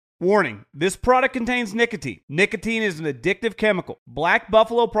Warning, this product contains nicotine. Nicotine is an addictive chemical. Black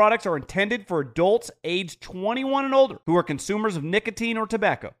Buffalo products are intended for adults aged 21 and older who are consumers of nicotine or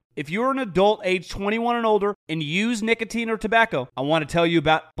tobacco. If you're an adult aged 21 and older and use nicotine or tobacco, I want to tell you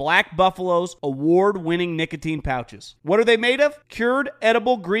about Black Buffalo's award-winning nicotine pouches. What are they made of? Cured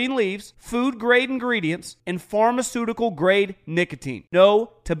edible green leaves, food-grade ingredients, and pharmaceutical-grade nicotine.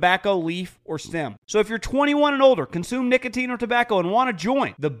 No tobacco leaf or stem. So if you're 21 and older, consume nicotine or tobacco, and want to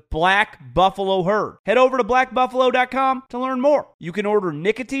join the Black Buffalo herd, head over to blackbuffalo.com to learn more. You can order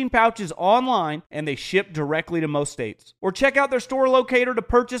nicotine pouches online, and they ship directly to most states. Or check out their store locator to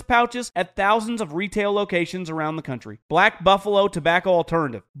purchase pouches at thousands of retail locations around the country. Black Buffalo Tobacco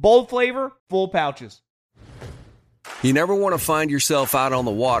Alternative. Bold flavor, full pouches. You never want to find yourself out on the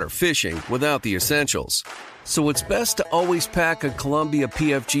water fishing without the essentials. So it's best to always pack a Columbia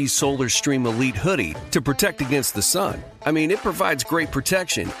PFG Solar Stream Elite hoodie to protect against the sun. I mean, it provides great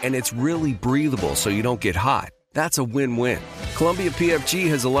protection, and it's really breathable so you don't get hot. That's a win-win. Columbia PFG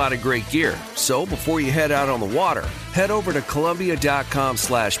has a lot of great gear, so before you head out on the water, head over to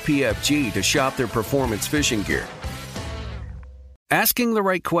Columbia.com/PFG to shop their performance fishing gear. Asking the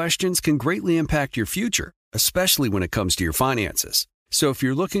right questions can greatly impact your future, especially when it comes to your finances. So if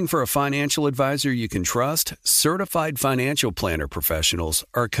you're looking for a financial advisor you can trust, certified financial planner professionals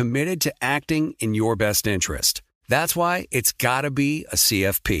are committed to acting in your best interest. That's why it's got to be a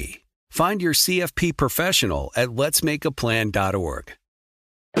CFP. Find your CFP professional at letsmakeaplan.org.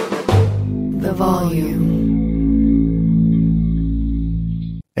 The Volume.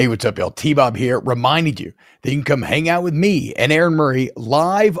 Hey, what's up, y'all? T-Bob here, reminding you that you can come hang out with me and Aaron Murray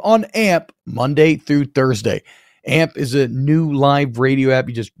live on AMP Monday through Thursday. AMP is a new live radio app.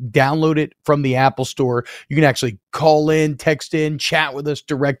 You just download it from the Apple Store. You can actually call in, text in, chat with us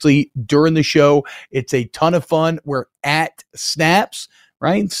directly during the show. It's a ton of fun. We're at Snaps.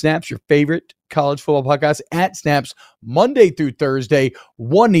 Right? Snaps, your favorite college football podcast, at Snaps, Monday through Thursday,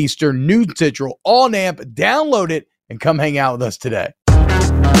 1 Eastern, noon Central, on AMP. Download it and come hang out with us today.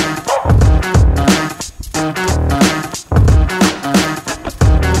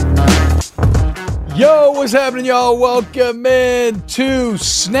 Yo, what's happening, y'all? Welcome in to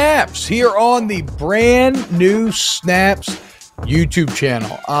Snaps here on the brand new Snaps YouTube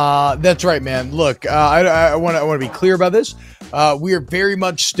channel. That's right, man. Look, I want to be clear about this. We are very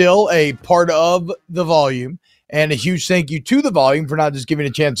much still a part of The Volume, and a huge thank you to The Volume for not just giving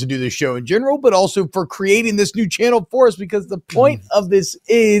a chance to do this show in general, but also for creating this new channel for us, because the point of this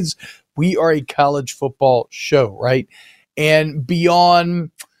is we are a college football show, right? And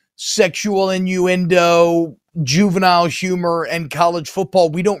beyond sexual innuendo, juvenile humor, and college football,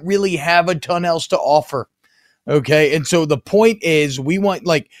 we don't really have a ton else to offer. Okay, and so the point is, we want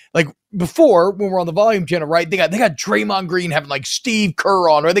like before, when we're on the Volume channel, right? They got Draymond Green having like Steve Kerr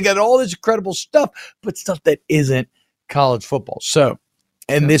on, right? They got all this incredible stuff, but stuff that isn't college football. So,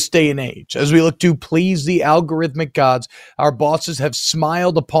 in this day and age, as we look to please the algorithmic gods, our bosses have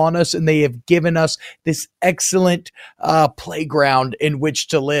smiled upon us, and they have given us this excellent playground in which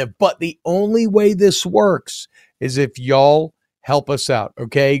to live. But the only way this works is if y'all help us out,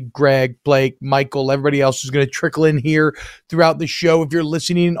 okay? Greg, Blake, Michael, everybody else is going to trickle in here throughout the show. If you're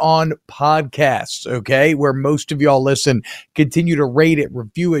listening on podcasts, okay, where most of y'all listen, continue to rate it,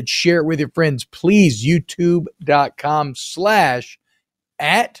 review it, share it with your friends. Please,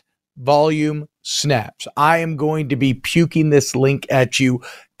 youtube.com/@volumesnaps. I am going to be puking this link at you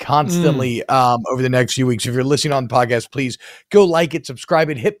constantly over the next few weeks. If you're listening on the podcast, please go like it,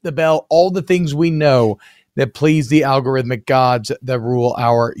 subscribe it, hit the bell, all the things we know that please the algorithmic gods that rule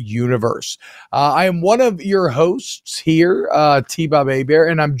our universe. I am one of your hosts here, T-Bob A-Bear,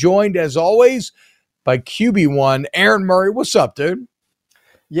 and I'm joined, as always, by QB1, Aaron Murray. What's up, dude?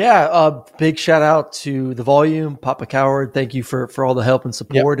 Yeah, big shout out to The Volume, Papa Coward. Thank you for all the help and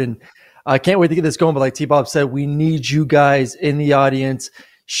support. Yep. And I can't wait to get this going. But like T-Bob said, we need you guys in the audience,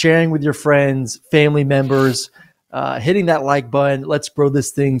 sharing with your friends, family members, hitting that like button. Let's grow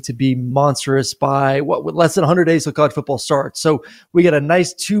this thing to be monstrous by with less than 100 days till college football starts. So we got a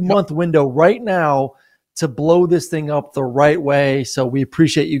nice 2-month window right now to blow this thing up the right way. So we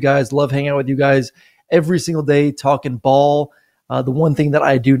appreciate you guys. Love hanging out with you guys every single day, talking ball. The one thing that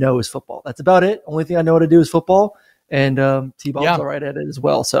I do know is football. That's about it. Only thing I know how to do is football. And T-Bob's all right at it as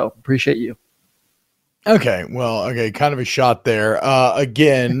well. So appreciate you. Okay, well, kind of a shot there.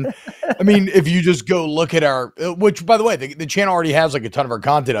 Again, I mean, if you just go look at our, which, by the way, the channel already has like a ton of our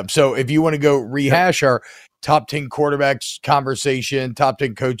content up. So if you want to go rehash our top 10 quarterbacks conversation, top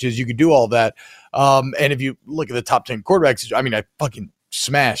 10 coaches, you can do all that. And if you look at the top 10 quarterbacks, I mean, I fucking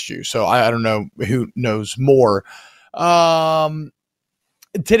smashed you. So I don't know who knows more.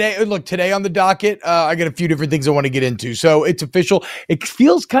 Today on the docket, I got a few different things I want to get into. So it's official. It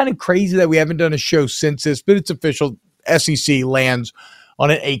feels kind of crazy that we haven't done a show since this, but it's official. SEC lands on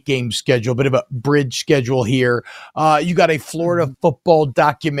an 8-game schedule, bit of a bridge schedule here. You got a Florida football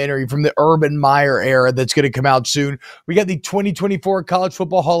documentary from the Urban Meyer era that's going to come out soon. We got the 2024 College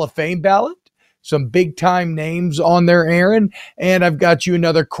Football Hall of Fame ballot. Some big-time names on there, Aaron. And I've got you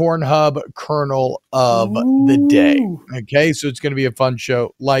another Corn Hub kernel of the day. Okay, so it's going to be a fun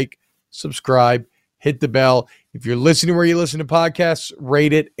show. Like, subscribe, hit the bell. If you're listening where you listen to podcasts,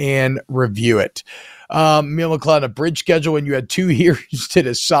 rate it and review it. Emil McCloud, a bridge schedule when you had 2 years to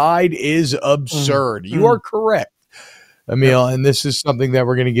decide is absurd. You are correct, Emil, and this is something that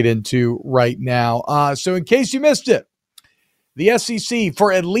we're going to get into right now. So in case you missed it, the SEC,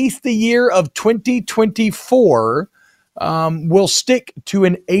 for at least the year of 2024, will stick to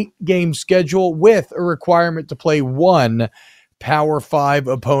an 8-game schedule with a requirement to play 1 Power 5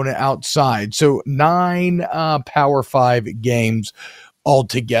 opponent outside. So 9 Power 5 games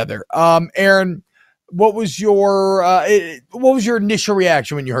altogether. Aaron, what was your initial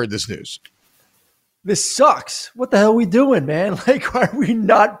reaction when you heard this news? This sucks. What the hell are we doing, man? Like, are we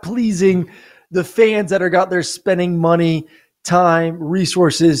not pleasing the fans that are out there spending money, time,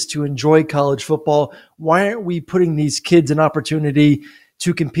 resources to enjoy college football? Why aren't we putting these kids an opportunity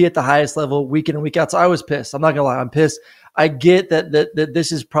to compete at the highest level week in and week out? So I was pissed. I'm not gonna lie, I'm pissed. I get that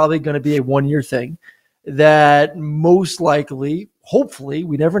this is probably going to be a 1-year thing, that most likely, hopefully,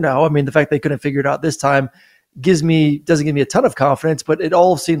 we never know. I mean, the fact they couldn't figure it out this time doesn't give me a ton of confidence, but it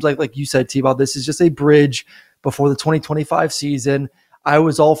all seems like you said, T-Bob, this is just a bridge before the 2025 season. I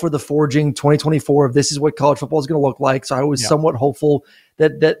was all for the forging 2024 of this is what college football is going to look like. So I was somewhat hopeful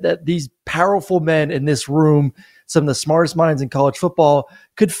that these powerful men in this room, some of the smartest minds in college football,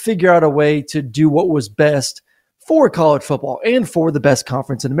 could figure out a way to do what was best for college football and for the best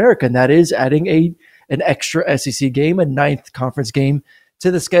conference in America. And that is adding an extra SEC game, a 9th conference game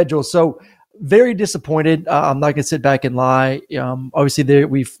to the schedule. So very disappointed. I'm not going to sit back and lie. Obviously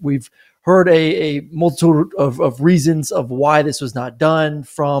we've heard a multitude of reasons of why this was not done,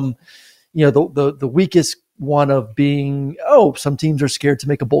 from, the weakest one of being, some teams are scared to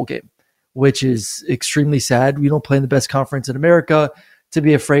make a bowl game, which is extremely sad. We don't play in the best conference in America to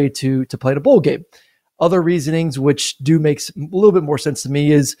be afraid to play in a bowl game. Other reasonings, which do make a little bit more sense to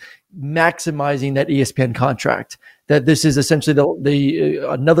me, is maximizing that ESPN contract. That this is essentially the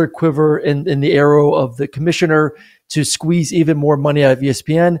another quiver in the arrow of the commissioner to squeeze even more money out of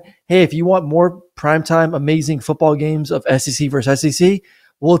ESPN. Hey, if you want more primetime, amazing football games of SEC versus SEC,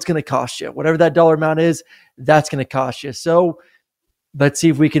 well, it's going to cost you. Whatever that dollar amount is, that's going to cost you. So let's see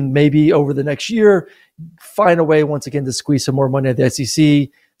if we can maybe over the next year find a way once again to squeeze some more money out of the SEC.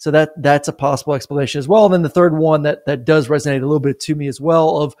 So that's a possible explanation as well. And then the third one that does resonate a little bit to me as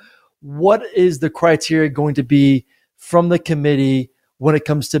well, of what is the criteria going to be from the committee when it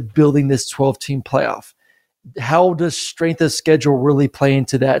comes to building this 12-team playoff? How does strength of schedule really play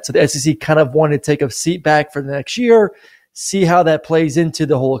into that? So the SEC kind of wanted to take a seat back for the next year, see how that plays into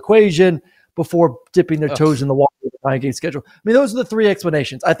the whole equation before dipping their toes in the water with the 9-game schedule. I mean, those are the 3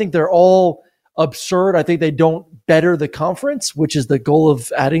 explanations. I think they're all absurd. I think they don't better the conference, which is the goal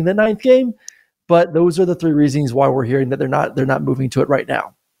of adding the 9th game. But those are the 3 reasons why we're hearing that they're not moving to it right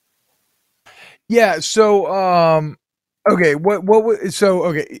now. Yeah. So, okay.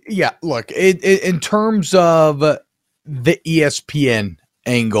 Yeah. Look, in terms of the ESPN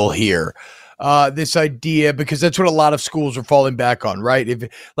angle here, this idea, because that's what a lot of schools are falling back on, right? If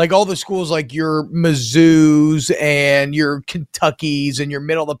like all the schools like your Mizzous and your Kentuckys and your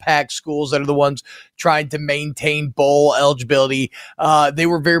middle of the pack schools that are the ones trying to maintain bowl eligibility, they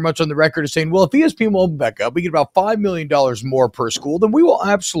were very much on the record of saying, well, if ESPN will open back up, we get about $5 million more per school, then we will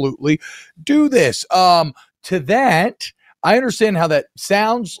absolutely do this. To that, I understand how that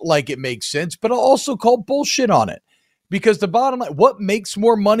sounds like it makes sense, but I'll also call bullshit on it. Because the bottom line, what makes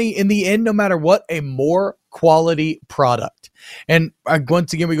more money in the end, no matter what? A more quality product. And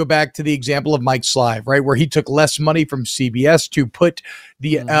once again, we go back to the example of Mike Slive, right? Where he took less money from CBS to put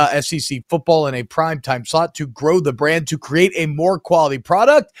the SEC football in a primetime slot, to grow the brand, to create a more quality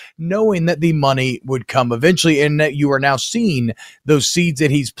product, knowing that the money would come eventually, and that you are now seeing those seeds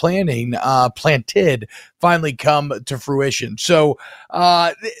that he's planted finally come to fruition. So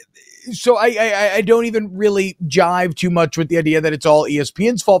I don't even really jive too much with the idea that it's all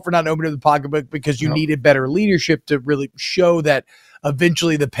ESPN's fault for not opening the pocketbook, because you needed better leadership to really show that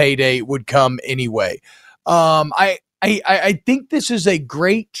eventually the payday would come anyway. I think this is a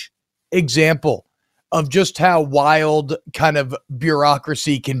great example of just how wild kind of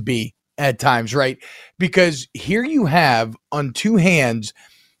bureaucracy can be at times, right? Because here you have on two hands,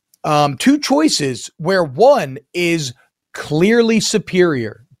 two choices where one is clearly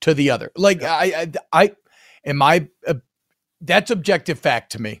superior to the other. Like that's objective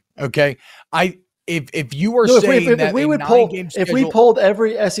fact to me. Okay. If you are saying that we would pull, if we pulled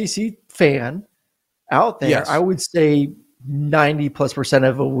every SEC fan out there, yes, I would say 90+%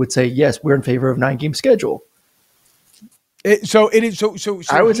 of them would say, yes, we're in favor of 9-game schedule. So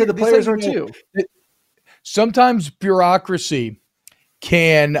I would say the players are too. Sometimes bureaucracy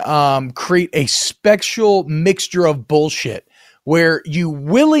can create a special mixture of bullshit where you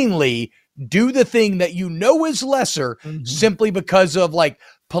willingly do the thing that you know is lesser simply because of like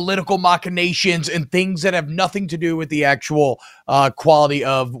political machinations and things that have nothing to do with the actual quality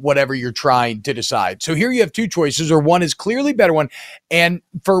of whatever you're trying to decide. So here you have two choices, or one is clearly better one. And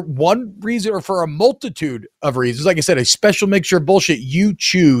for one reason or for a multitude of reasons, like I said, a special mixture of bullshit, you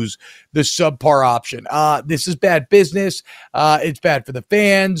choose the subpar option. This is bad business. It's bad for the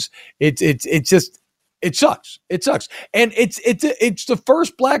fans. It's just, it sucks. It sucks. And it's the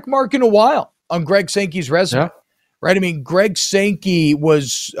first black mark in a while on Greg Sankey's resume. Yeah. Right. I mean, Greg Sankey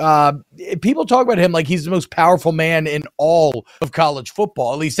was, people talk about him like he's the most powerful man in all of college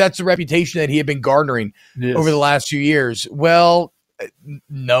football. At least that's the reputation that he had been garnering over the last few years. Well,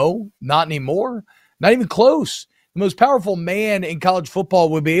 no, not anymore. Not even close. The most powerful man in college football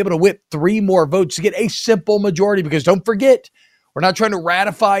would be able to whip 3 more votes to get a simple majority, because don't forget, we're not trying to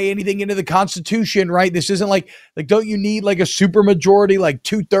ratify anything into the Constitution, right? This isn't like don't you need like a super majority, like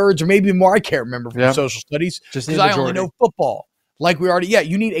 2/3 or maybe more? I can't remember from social studies because I only know football. Like we already,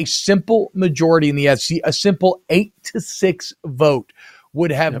 you need a simple majority in the SEC. A simple 8-6 vote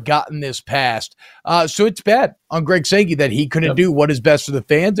would have gotten this passed. So it's bad on Greg Sankey that he couldn't do what is best for the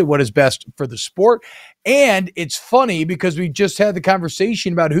fans and what is best for the sport. And it's funny because we just had the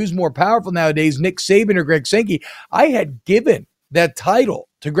conversation about who's more powerful nowadays, Nick Saban or Greg Sankey. I had given that title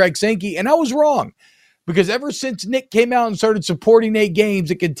to Greg Sankey, and I was wrong, because ever since Nick came out and started supporting 8 games,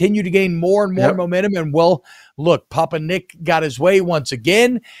 it continued to gain more and more momentum. And well, look, Papa Nick got his way once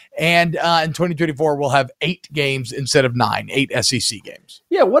again, and in 2024 we'll have 8 games instead of 9, 8 SEC games.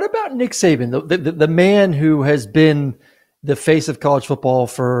 Yeah, what about Nick Saban, the man who has been the face of college football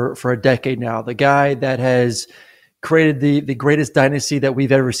for a decade now, the guy that has created the greatest dynasty that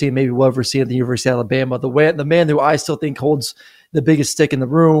we've ever seen, maybe we'll ever see at the University of Alabama, the man who I still think holds the biggest stick in the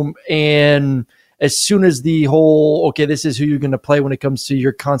room. And as soon as the whole, okay, this is who you're going to play when it comes to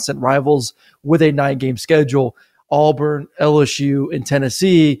your constant rivals with a 9-game schedule, Auburn, LSU, and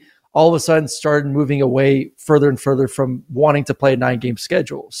Tennessee, all of a sudden started moving away further and further from wanting to play a 9-game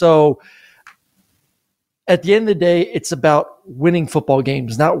schedule. So at the end of the day, it's about winning football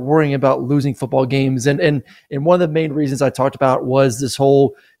games, not worrying about losing football games. And one of the main reasons I talked about was this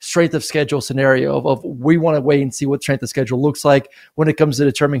whole strength of schedule scenario of we want to wait and see what strength of schedule looks like when it comes to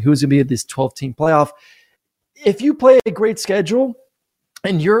determining who's going to be in this 12-team playoff. If you play a great schedule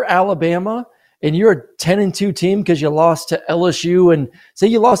and you're Alabama and you're a 10-2 team because you lost to LSU, and say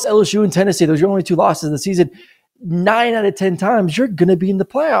you lost LSU and Tennessee, those are your only 2 losses in the season, 9 out of 10 times you're going to be in the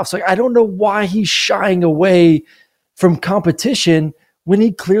playoffs. Like, I don't know why he's shying away from competition when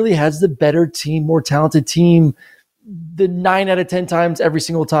he clearly has the better team, more talented team, the 9 out of 10 times every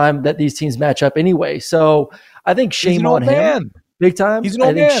single time that these teams match up anyway. So I think shame on him big time. He's an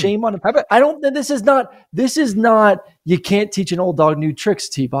old man. Shame on him. I don't, this is not, you can't teach an old dog new tricks,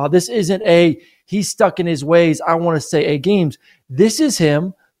 T-Bob. This isn't he's stuck in his ways, I want to say 8 games. This is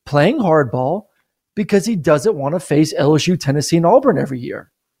him playing hardball because he doesn't want to face LSU, Tennessee, and Auburn every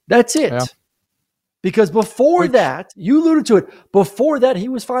year. That's it. Yeah. Because before that, you alluded to it, before that, he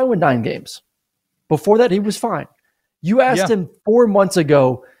was fine with 9 games. Before that, he was fine. You asked him 4 months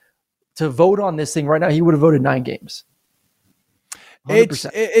ago to vote on this thing right now, he would have voted 9 games.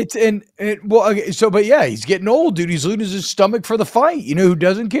 100%. But he's getting old, dude. He's losing his stomach for the fight. You know who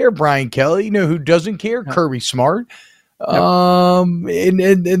doesn't care? Brian Kelly. You know who doesn't care? Kirby Smart. And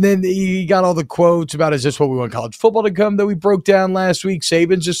then he got all the quotes about, is this what we want college football to come, that we broke down last week?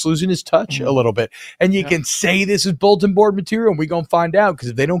 Saban's just losing his touch a little bit. And you can say this is bulletin board material, and we're going to find out, because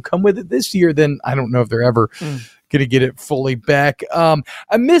if they don't come with it this year, then I don't know if they're ever going to get it fully back. I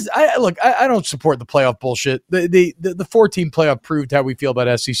don't support the playoff bullshit. The 4-team playoff proved how we feel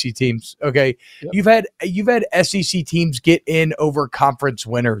about SEC teams. Okay. Yep. You've had SEC teams get in over conference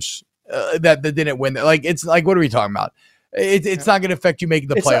winners that didn't win. Like, it's like, what are we talking about? It's not going to affect you making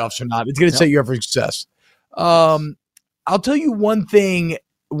the playoffs or not. It's going to set you up for success. I'll tell you one thing,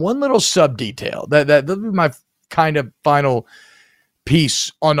 one little sub detail that'll be my kind of final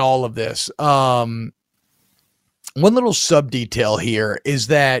piece on all of this. one little sub detail here is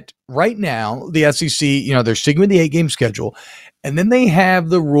that right now the SEC, they're sticking with the 8-game schedule, and then they have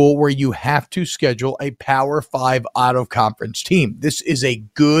the rule where you have to schedule a Power 5 out of conference team. This is a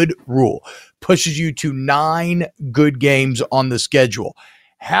good rule, pushes you to 9 good games on the schedule.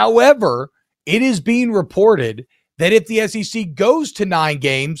 However, it is being reported that if the SEC goes to 9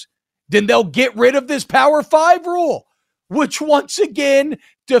 games, then they'll get rid of this Power 5 rule, which once again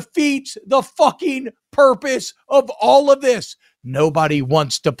defeats the fucking purpose of all of this. Nobody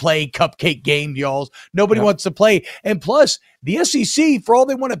wants to play cupcake game, y'all. Nobody wants to play. And plus, the SEC, for all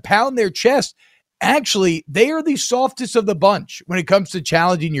they want to pound their chest, actually, they are the softest of the bunch when it comes to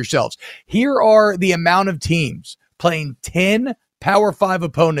challenging yourselves. Here are the amount of teams playing 10 Power 5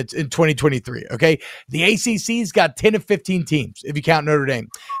 opponents in 2023, okay? The ACC's got 10 of 15 teams, if you count Notre Dame.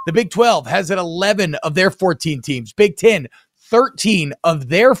 The Big 12 has 11 of their 14 teams. Big 10, 13 of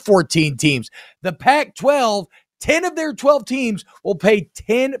their 14 teams. The Pac-12, 10 of their 12 teams will play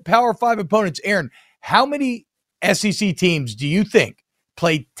 10 Power 5 opponents. Aaron, how many SEC teams do you think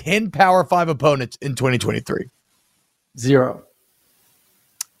played 10 Power 5 opponents in 2023? 0.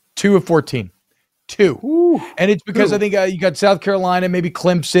 2 of 14. 2. Ooh. And it's because I think you got South Carolina, maybe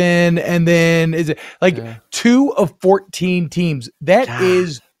Clemson, and then is it like 2 of 14 teams? That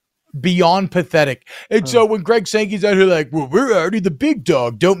is beyond pathetic. And so when Greg Sankey's out here like, well, we're already the big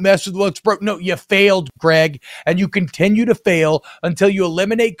dog, don't mess with what's broke. No, you failed, Greg, and you continue to fail until you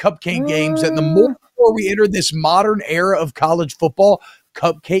eliminate cupcake games. And the more we enter this modern era of college football,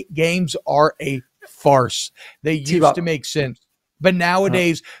 cupcake games are a farce. They used to make sense. But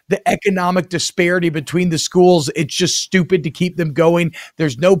nowadays, the economic disparity between the schools, it's just stupid to keep them going.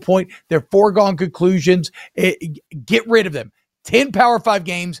 There's no point. They're foregone conclusions. Get rid of them. 10 Power 5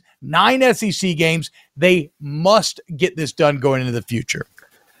 games, 9 SEC games. They must get this done going into the future.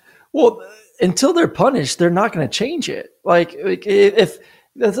 Well, until they're punished, they're not going to change it. Like if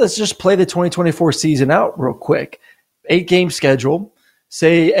let's just play the 2024 season out real quick. 8-game schedule.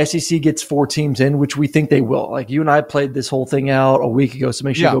 Say SEC gets 4 teams in, which we think they will. Like you and I played this whole thing out a week ago, so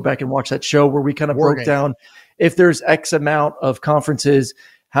make sure you go back and watch that show where we kind of broke down if there's X amount of conferences,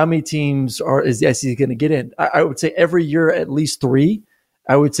 how many teams is the SEC going to get in? I would say every year at least 3.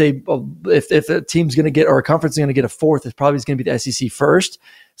 I would say if a team's going to get or a conference is going to get a 4th, it's probably going to be the SEC first.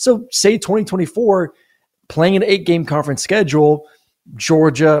 So say 2024, playing an 8-game conference schedule,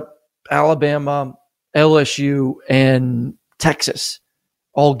 Georgia, Alabama, LSU, and Texas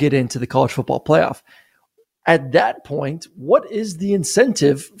all get into the college football playoff. At that point, what is the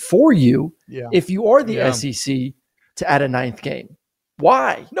incentive for you if you are the SEC to add a 9th game?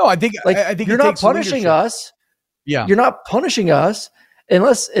 Why? No, I think you're not punishing us. Yeah, you're not punishing us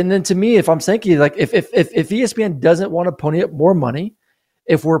unless. And then to me, if I'm thinking like if ESPN doesn't want to pony up more money,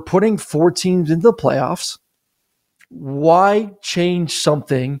 if we're putting 4 teams into the playoffs, why change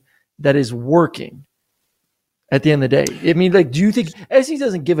something that is working? At the end of the day, I mean, like, do you think SEC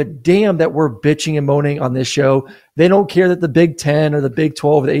doesn't give a damn that we're bitching and moaning on this show? They don't care that the Big 10 or the Big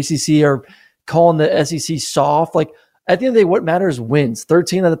 12 or the ACC are calling the SEC soft. Like, at the end of the day, what matters is wins.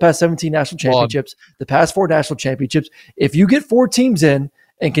 13 of the past 17 national championships, the past 4 national championships. If you get 4 teams in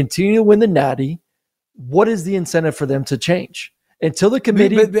and continue to win the Natty, what is the incentive for them to change? Until the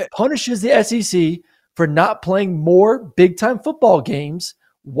committee punishes the SEC for not playing more big-time football games,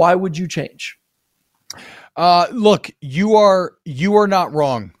 why would you change? Look, you are not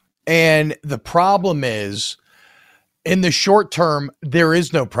wrong. And the problem is, in the short term, there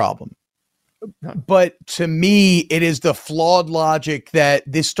is no problem. But to me, it is the flawed logic that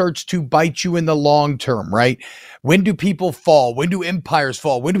this starts to bite you in the long term, right? When do people fall? When do empires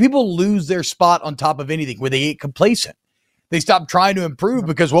fall? When do people lose their spot on top of anything? Where they get complacent? They stop trying to improve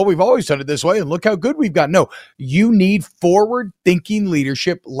because, well, we've always done it this way and look how good we've got. No, you need forward-thinking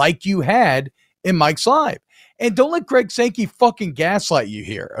leadership like you had in Mike's Live. And don't let Greg Sankey fucking gaslight you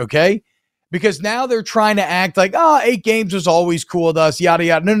here, okay? Because now they're trying to act like, 8 games was always cool with us, yada,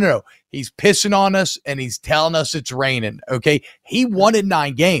 yada. No. He's pissing on us and he's telling us it's raining, okay? He wanted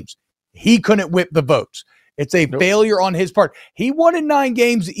 9 games. He couldn't whip the votes. It's a failure on his part. He wanted 9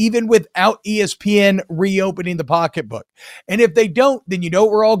 games even without ESPN reopening the pocketbook. And if they don't, then you know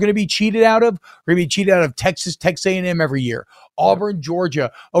what we're all going to be cheated out of? We're going to be cheated out of Texas A&M every year. Auburn,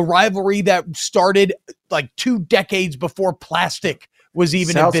 Georgia, a rivalry that started like 2 decades before plastic was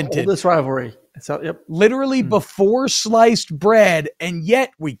even invented. Oldest rivalry. Literally before sliced bread, and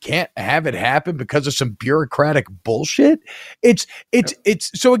yet we can't have it happen because of some bureaucratic bullshit. It's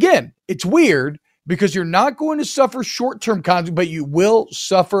so again, it's weird because you're not going to suffer short-term consequences, but you will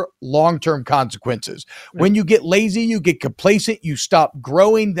suffer long-term consequences. When you get lazy, you get complacent, you stop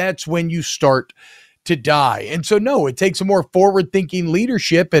growing, that's when you start to die. And so, no, it takes a more forward-thinking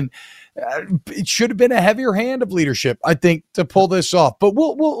leadership, and it should have been a heavier hand of leadership, I think, to pull this off. But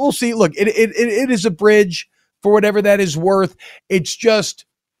we'll see. Look, it is a bridge for whatever that is worth. It's just,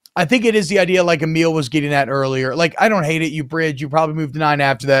 I think it is the idea, like Emil was getting at earlier. Like, I don't hate it, you bridge. You probably moved to 9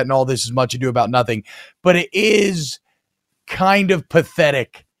 after that, and all this is much ado about nothing. But it is kind of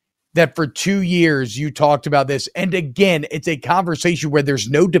pathetic that for 2 years you talked about this. And again, it's a conversation where there's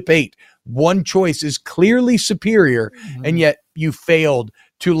no debate. One choice is clearly superior, and yet you failed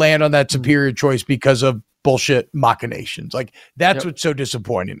to land on that superior choice because of bullshit machinations. Like, that's what's so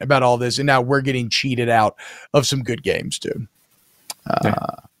disappointing about all this. And now we're getting cheated out of some good games too.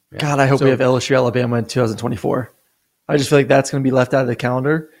 God, I hope we have LSU Alabama in 2024. I just feel like that's going to be left out of the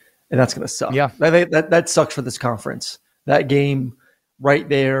calendar, and that's going to suck. Yeah, that sucks for this conference. That game right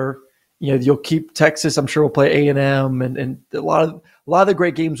there, you'll keep Texas. I'm sure we'll play A&M, and a lot of the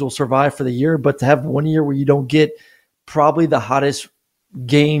great games will survive for the year. But to have 1 year where you don't get probably the hottest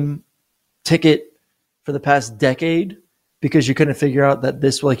game ticket for the past decade because you couldn't figure out that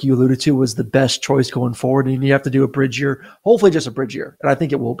this, like you alluded to, was the best choice going forward, and you have to do a bridge year, hopefully just a bridge year, and I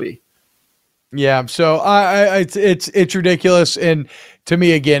think it will be. Yeah, so it's ridiculous, and to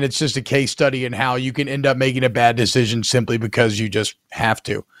me, again, it's just a case study in how you can end up making a bad decision simply because you just have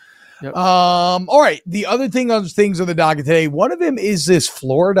to. Yep. All right, the other things on the docket today, one of them is this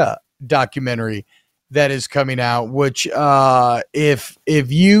Florida documentary that is coming out, which if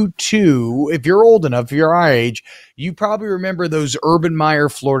you're old enough, if you're our age, you probably remember those Urban Meyer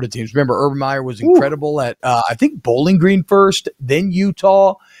Florida teams. Remember, Urban Meyer was incredible at I think Bowling Green first, then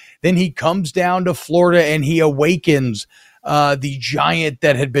Utah. Then he comes down to Florida and he awakens the giant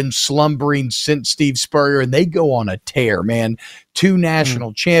that had been slumbering since Steve Spurrier, and they go on a tear, man. 2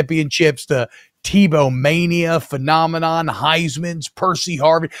 national championships, the Tebow mania phenomenon, Heisman's, Percy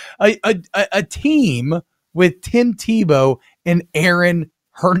Harvin, a team with Tim Tebow and Aaron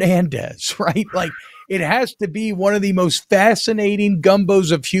Hernandez, right? Like, it has to be one of the most fascinating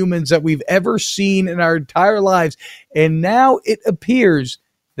gumbos of humans that we've ever seen in our entire lives. And now it appears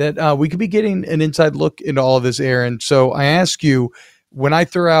that we could be getting an inside look into all of this, Aaron. So I ask you, when I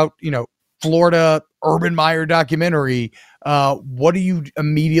throw out, Florida Urban Meyer documentary, what do you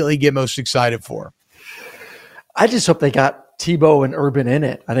immediately get most excited for? I just hope they got Tebow and Urban in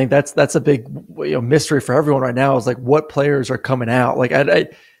it. I think that's a big mystery for everyone right now, is like what players are coming out. Like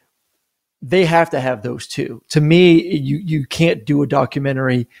they have to have those two. To me, you can't do a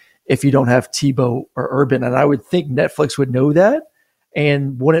documentary if you don't have Tebow or Urban. And I would think Netflix would know that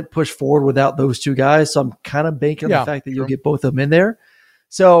and wouldn't push forward without those two guys. So I'm kind of banking on the fact that you'll get both of them in there.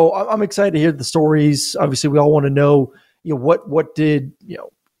 So I'm excited to hear the stories. Obviously, we all want to know, what did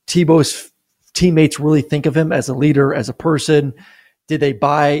Tebow's teammates really think of him as a leader, as a person? Did they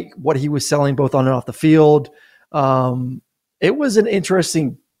buy what he was selling both on and off the field? It was an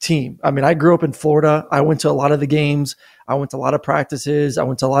interesting team. I mean, I grew up in Florida. I went to a lot of the games. I went to a lot of practices. I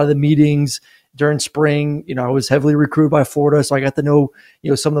went to a lot of the meetings during spring. I was heavily recruited by Florida, so I got to know,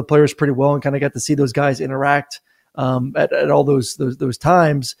 some of the players pretty well and kind of got to see those guys interact at all those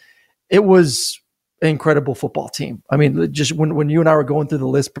times. It was an incredible football team. I mean, just when you and I were going through the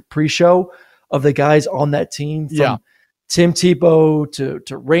list pre-show of the guys on that team, from Tim Tebow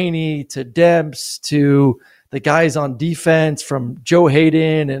to Rainey to Demps to the guys on defense, from Joe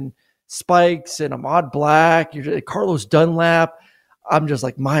Hayden and Spikes and Ahmad Black, Carlos Dunlap. I'm just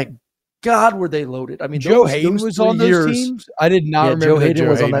like, my God, were they loaded? I mean, Joe Hayden was on those teams. I did not remember Joe Hayden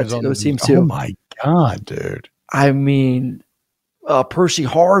was on those teams too. Oh my God, dude! I mean, Percy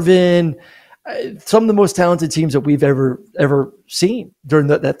Harvin, some of the most talented teams that we've ever seen during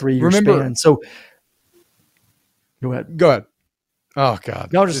that 3-year span. So, go ahead. Oh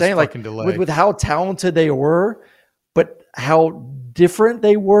God! No, I'm just saying, like, with how talented they were, but how different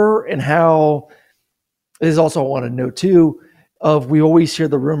they were, and how this is also I want to know too. We always hear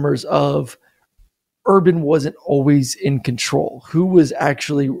the rumors of Urban wasn't always in control. Who was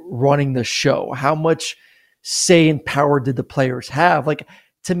actually running the show? How much say and power did the players have? Like,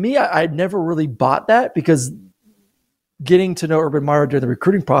 to me, I never really bought that, because getting to know Urban Meyer during the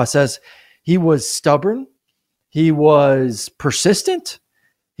recruiting process, he was stubborn. He was persistent.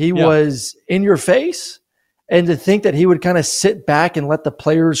 He was in your face. And to think that he would kind of sit back and let the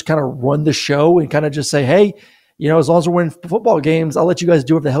players kind of run the show and kind of just say, hey, as long as we're winning football games, I'll let you guys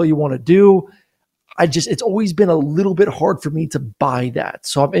do what the hell you want to do. It's always been a little bit hard for me to buy that.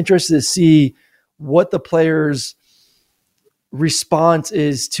 So I'm interested to see what the players' response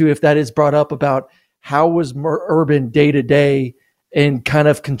is to, if that is brought up, about how was Urban day to day and kind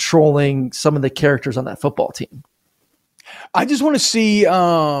of controlling some of the characters on that football team. I just want to see.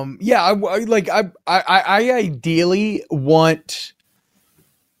 I ideally want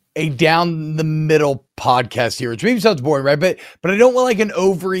a down the middle podcast here, which maybe sounds boring, right? But I don't want like an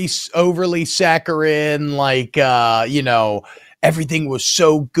overly saccharine, like everything was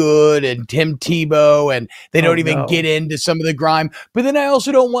so good and Tim Tebow, and they don't even get into some of the grime. But then I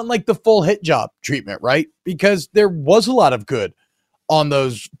also don't want like the full hit job treatment, right? Because there was a lot of good on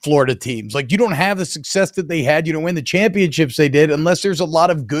those Florida teams. Like, you don't have the success that they had. You don't win the championships they did unless there's a lot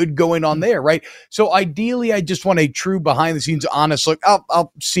of good going on there, right? So ideally, I just want a true behind the scenes, honest look.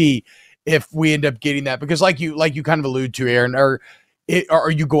 I'll see if we end up getting that, because like you kind of allude to, Aaron, are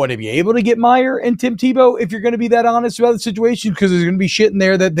you going to be able to get Meyer and Tim Tebow if you're going to be that honest about the situation? Because there's going to be shit in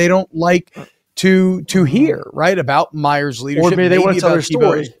there that they don't like to hear, right? About Meyer's leadership. Or maybe they want to tell their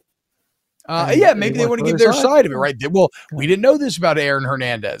story. Maybe they want to give their side of it, right? Well, we didn't know this about Aaron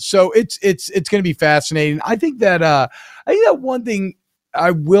Hernandez, so it's going to be fascinating. I think that one thing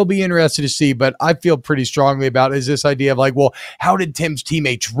I will be interested to see, but I feel pretty strongly about, is this idea of like, well, how did Tim's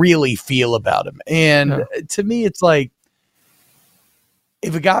teammates really feel about him? And to me, it's like,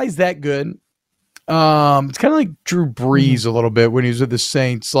 if a guy's that good, it's kind of like Drew Brees a little bit when he was with the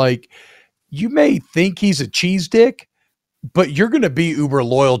Saints. Like, you may think he's a cheese dick, but you're going to be uber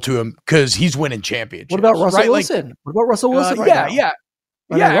loyal to him because he's winning championships. What about Russell right? Wilson? Like, what about Russell Wilson? Yeah.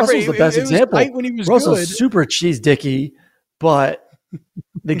 Russell's the best example. When he was Russell's good. super cheese dicky, but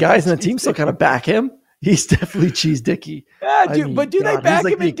the guys in the team still kind of back him. He's definitely cheese dicky. Yeah, but do they back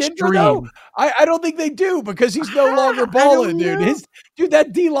him in Denver though? I don't think they do, because he's no longer balling, dude.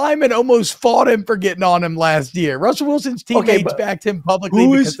 That D lineman almost fought him for getting on him last year. Russell Wilson's teammates backed him publicly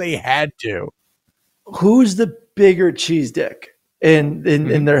because they had to. Who's the bigger cheese dick in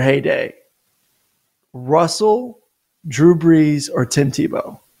their heyday? Russell, Drew Brees, or Tim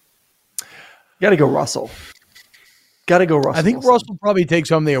Tebow? Got to go Russell. I think Russell probably takes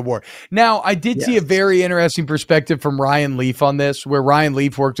home the award. Now, I did see a very interesting perspective from Ryan Leaf on this, where Ryan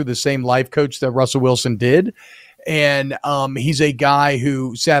Leaf worked with the same life coach that Russell Wilson did. And he's a guy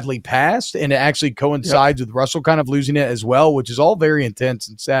who sadly passed, and it actually coincides with Russell kind of losing it as well, which is all very intense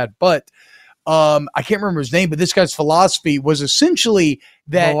and sad. But I can't remember his name, but this guy's philosophy was essentially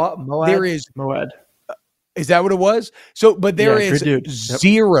that there is Moed. Is that what it was? So, but there is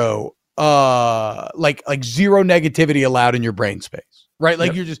zero like zero negativity allowed in your brain space, right?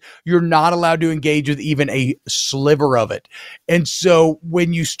 Like you're not allowed to engage with even a sliver of it. And so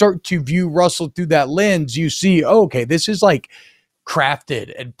when you start to view Russell through that lens, you see, okay, this is like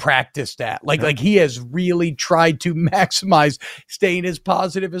crafted and practiced at. Like he has really tried to maximize staying as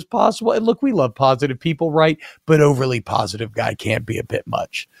positive as possible. And look, we love positive people, right? But overly positive guy can't be a bit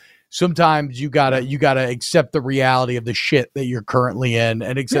much. Sometimes you gotta accept the reality of the shit that you're currently in,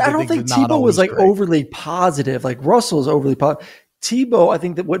 and accept. I don't think Tebow was like overly positive. Like Russell's overly positive. Tebow, I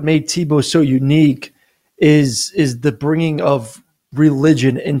think that what made Tebow so unique is the bringing of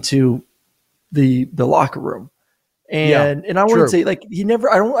religion into the locker room, and I wouldn't say like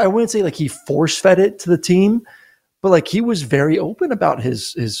I wouldn't say like he force fed it to the team, but like he was very open about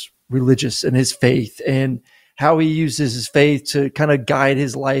his religious and his faith and how he uses his faith to kind of guide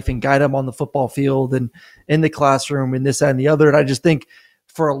his life and guide him on the football field and in the classroom and this, that, and the other. And I just think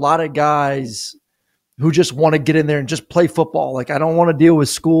for a lot of guys who just want to get in there and just play football, like I don't want to deal with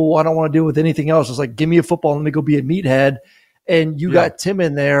school. I don't want to deal with anything else. It's like, give me a football. Let me go be a meathead. And you got Tim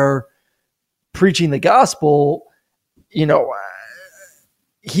in there preaching the gospel. You know,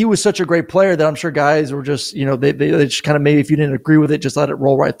 he was such a great player that I'm sure guys were just, you know, they just kind of, maybe if you didn't agree with it, just let it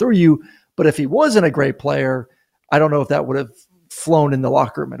roll right through you. But if he wasn't a great player, I don't know if that would have flown in the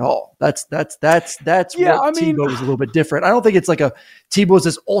locker room at all. That's Tebow was a little bit different. I don't think it's like Tebow's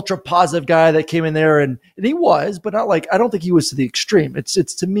this ultra positive guy that came in there and he was, but not like, I don't think he was to the extreme. It's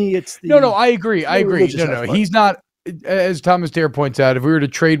to me, it's the no. I agree. No, he's not. As Thomas Dare points out, if we were to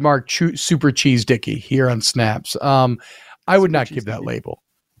trademark super cheese dicky here on Snaps, I would not give that label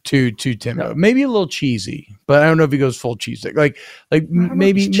to Tim. No. Maybe a little cheesy, but I don't know if he goes full cheese dick. Like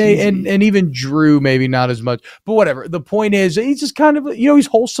maybe and even Drew maybe not as much. But whatever. The point is, he's just kind of, you know, he's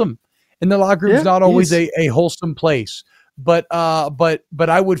wholesome, and the locker room is not always a wholesome place. But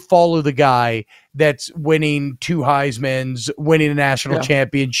I would follow the guy that's winning 2 Heismans, winning a national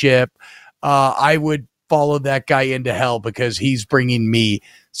championship. I would follow that guy into hell because he's bringing me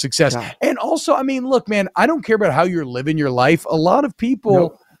success. Yeah. And also, I mean, look, man, I don't care about how you're living your life. A lot of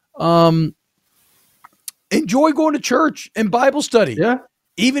people enjoy going to church and Bible study. Yeah.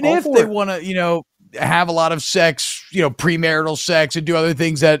 Even if they want to, you know, have a lot of sex, you know, premarital sex and do other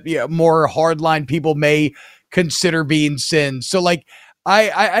things that more hardline people may consider being sins. So like,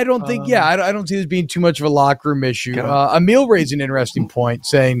 I don't think, I don't see this being too much of a locker room issue. Emil raised an interesting point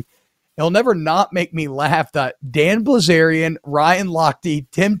saying, "It'll never not make me laugh that Dan Blazarian, Ryan Lochte,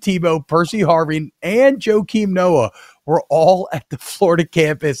 Tim Tebow, Percy Harvin, and Joakim Noah were all at the Florida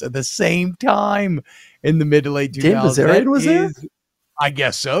campus at the same time in the mid to late 2000s. Dan Blazarian was there? I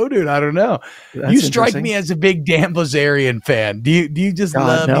guess so, dude. I don't know. That's you strike me as a big Dan Blazarian fan. Do you just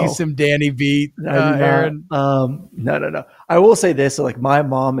love me some Danny B, Aaron? No. I will say this: like, my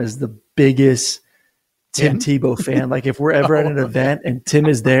mom is the biggest Tim Tebow fan. Like, if we're ever at an event and Tim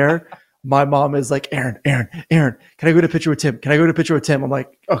is there, my mom is like, Aaron, can I go to a picture with Tim? Can I go to a picture with Tim? I'm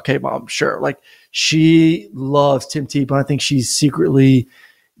like, okay, mom, sure. Like, she loves Tim Tebow. I think she's secretly,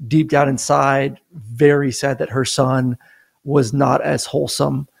 deep down inside, very sad that her son was not as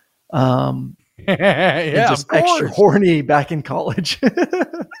wholesome. And just extra horny back in college.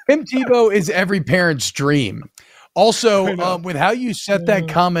 Tim Tebow is every parent's dream. Also, with how you set that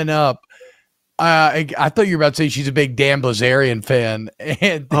comment up, I thought you were about to say she's a big Dan Blazarian fan.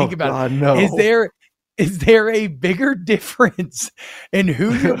 And think about it. No. Is there a bigger difference in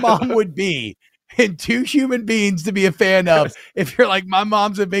who your mom would be in two human beings to be a fan of? If you're like, my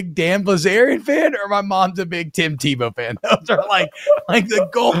mom's a big Dan Blazarian fan, or my mom's a big Tim Tebow fan. Those are like the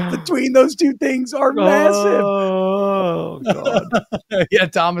gulf between those two things are massive. Oh God. Yeah,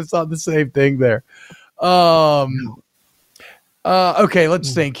 Thomas thought the same thing there. Okay,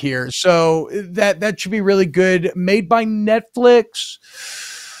 let's think here. So that should be really good. Made by Netflix.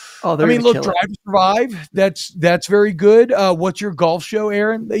 Oh, look, Drive to Survive. That's very good. What's your golf show,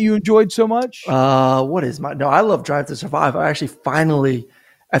 Aaron, that you enjoyed so much? I love Drive to Survive. I actually finally,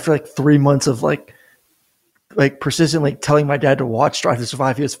 after like 3 months of like persistently telling my dad to watch Drive to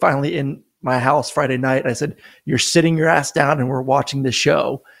Survive, he was finally in my house Friday night. I said, "You're sitting your ass down and we're watching this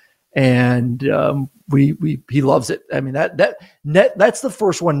show." And he loves it. I mean, that's the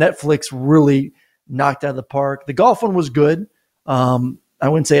first one Netflix really knocked out of the park. The golf one was good. I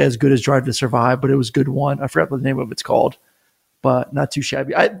wouldn't say as good as Drive to Survive, but it was a good one. I forgot what the name of it's called, but not too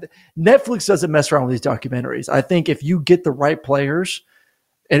shabby. Netflix doesn't mess around with these documentaries. I think if you get the right players,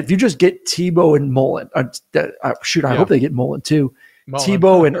 and if you just get Tebow and Mullen, I hope they get Mullen too.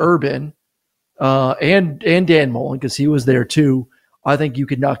 Tebow and Urban, and Dan Mullen, because he was there too. I think you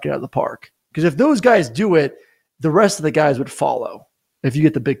could knock it out of the park. Because if those guys do it, the rest of the guys would follow. If you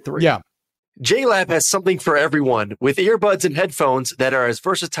get the big three, yeah. JLab has something for everyone with earbuds and headphones that are as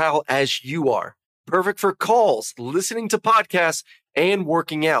versatile as you are. Perfect for calls, listening to podcasts, and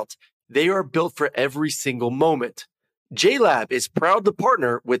working out. They are built for every single moment. JLab is proud to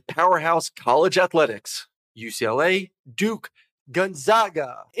partner with Powerhouse College Athletics, UCLA, Duke,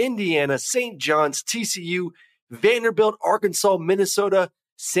 Gonzaga, Indiana, St. John's, TCU, Vanderbilt, Arkansas, Minnesota,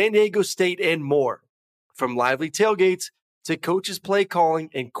 San Diego State, and more. From lively tailgates to coaches' play calling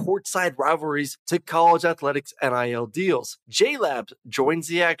and courtside rivalries to college athletics NIL deals, JLab joins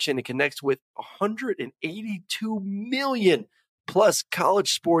the action and connects with 182 million plus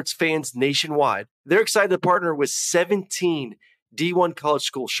college sports fans nationwide. They're excited to partner with 17 D1 college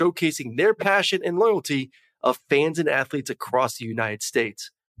schools, showcasing their passion and loyalty of fans and athletes across the United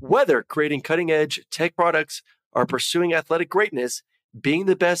States. Whether creating cutting-edge tech products or pursuing athletic greatness, being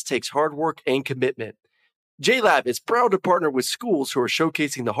the best takes hard work and commitment. JLab is proud to partner with schools who are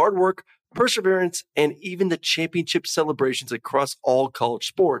showcasing the hard work, perseverance, and even the championship celebrations across all college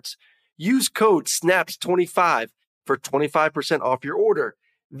sports. Use code SNAPS25 for 25% off your order.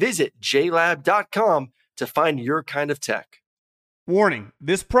 Visit jlab.com to find your kind of tech. Warning,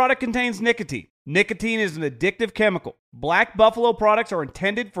 this product contains nicotine. Nicotine is an addictive chemical. Black Buffalo products are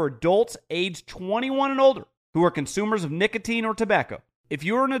intended for adults aged 21 and older who are consumers of nicotine or tobacco. If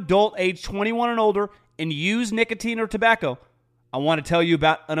you're an adult aged 21 and older and use nicotine or tobacco, I want to tell you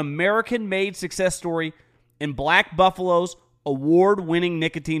about an American-made success story in Black Buffalo's award-winning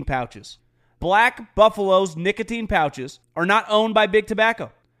nicotine pouches. Black Buffalo's nicotine pouches are not owned by Big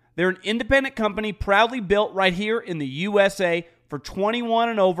Tobacco. They're an independent company proudly built right here in the USA for 21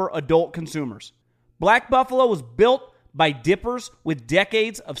 and over adult consumers. Black Buffalo was built by dippers with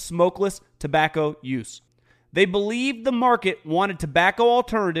decades of smokeless tobacco use. They believed the market wanted tobacco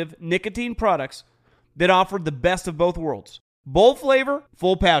alternative nicotine products that offered the best of both worlds. Bold flavor,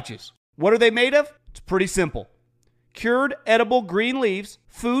 full pouches. What are they made of? It's pretty simple. Cured edible green leaves,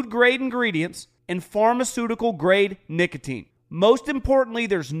 food-grade ingredients, and pharmaceutical-grade nicotine. Most importantly,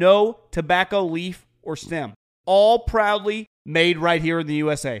 there's no tobacco leaf or stem. All proudly made right here in the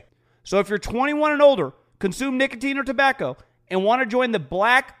USA. So if you're 21 and older, consume nicotine or tobacco, and want to join the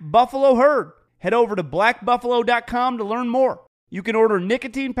Black Buffalo herd, head over to blackbuffalo.com to learn more. You can order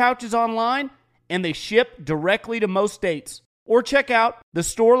nicotine pouches online, and they ship directly to most states. Or check out the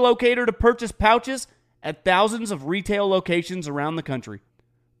store locator to purchase pouches at thousands of retail locations around the country.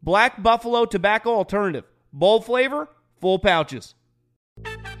 Black Buffalo Tobacco Alternative. Bold flavor, full pouches.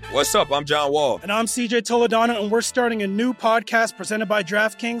 What's up? I'm John Wall. And I'm CJ Toledano, and we're starting a new podcast presented by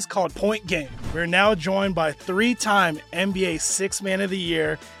DraftKings called Point Game. We're now joined by 3-time NBA Sixth Man of the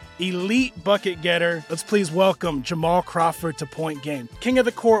Year, elite bucket getter. Let's please welcome Jamal Crawford to Point Game. King of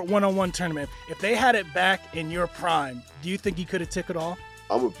the Court one-on-one tournament. If they had it back in your prime, do you think you could have took it all?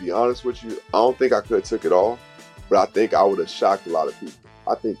 I'm going to be honest with you. I don't think I could have took it all, but I think I would have shocked a lot of people.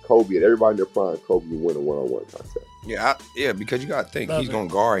 I think Kobe and everybody in their prime, Kobe would win a one-on-one contest. Yeah, because you got to think he's going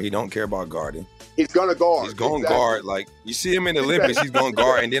to guard. He don't care about guarding. He's going to guard. He's going to guard. Like, you see him in the Olympics, he's going to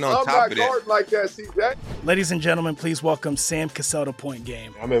guard. And then on top of that. Like that, see that? Ladies and gentlemen, please welcome Sam Cassell to Point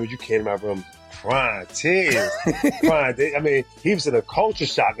Game. I remember you came to my room crying, tears, crying. I mean, he was in a culture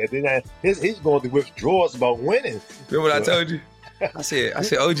shock. And then he's going through withdrawals about winning. Remember what I told you? I said,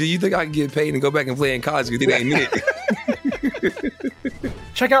 OG, you think I can get paid and go back and play in college because it ain't it?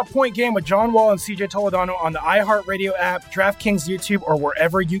 Check out Point Game with John Wall and CJ Toledano on the iHeartRadio app, DraftKings YouTube, or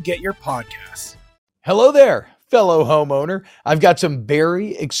wherever you get your podcasts. Hello there, fellow homeowner. I've got some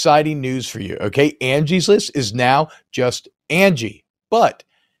very exciting news for you, okay? Angie's List is now just Angie, but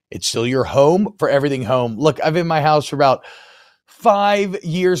it's still your home for everything home. Look, I've been in my house for about 5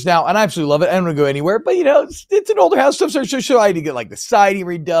 years now, and I absolutely love it. I don't want to go anywhere, but it's an older house stuff. So I had to get like the siding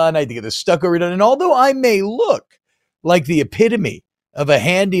redone. I had to get the stucco redone. And although I may look like the epitome of a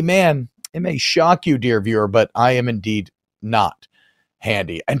handy man, it may shock you, dear viewer, but I am indeed not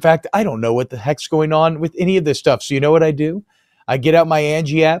handy. In fact, I don't know what the heck's going on with any of this stuff. So you know what I do? I get out my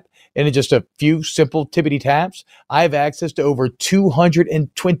Angie app, and in just a few simple tippity taps, I have access to over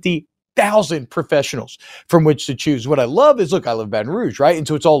 220,000 professionals from which to choose. What I love is, look, I live in Baton Rouge, right? And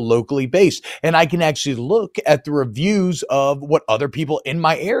so it's all locally based. And I can actually look at the reviews of what other people in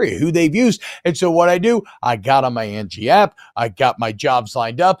my area, who they've used. And so what I do, I got on my Angie app, I got my jobs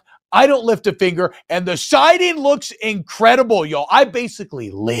lined up. I don't lift a finger, and the siding looks incredible, y'all. I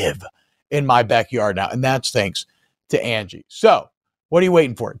basically live in my backyard now, and that's thanks to Angie. So what are you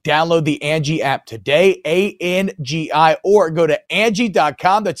waiting for? Download the Angie app today, ANGI, or go to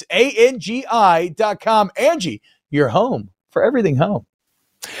Angie.com. That's ANGI.com. Angie, your home for everything home.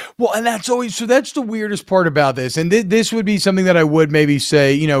 Well, and that's the weirdest part about this. And this would be something that I would maybe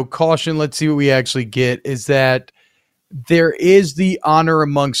say, caution, let's see what we actually get, is that there is the honor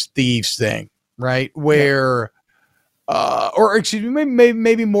amongst thieves thing, right? Where, or excuse me,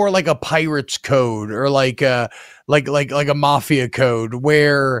 maybe more like a pirate's code, or like a mafia code,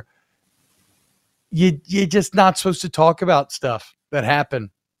 where you're just not supposed to talk about stuff that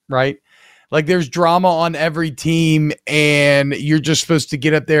happened, right? Like there's drama on every team, and you're just supposed to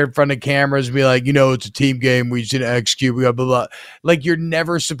get up there in front of cameras and be like, it's a team game. We just didn't execute. We got blah, blah. Like you're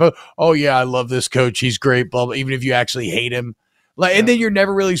never supposed, oh yeah, I love this coach. He's great, blah, blah, even if you actually hate him. Like, and then you're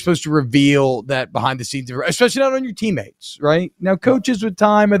never really supposed to reveal that behind the scenes, especially not on your teammates, right? Now, coaches with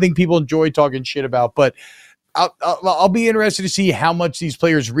time, I think people enjoy talking shit about, but I'll be interested to see how much these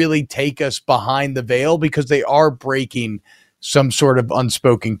players really take us behind the veil, because they are breaking some sort of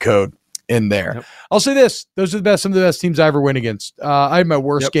unspoken code in there. Yep. I'll say this. Those are some of the best teams I ever went against. I had my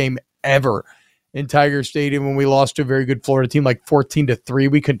worst game ever in Tiger Stadium when we lost to a very good Florida team, like 14-3.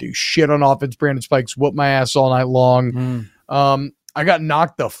 We couldn't do shit on offense. Brandon Spikes whooped my ass all night long. I got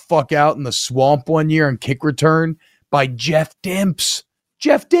knocked the fuck out in the swamp one year on kick return by Jeff Dimps.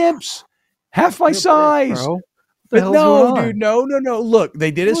 Half my size. But no, dude, no. Look,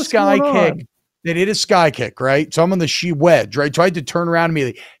 they did a sky kick. They did a sky kick, right? So I'm on the wedge, right? Tried to turn around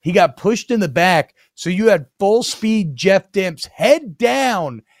immediately. He got pushed in the back. So you had full speed Jeff Dimps head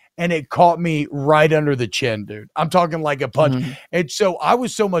down, and it caught me right under the chin, dude. I'm talking like a punch. And so I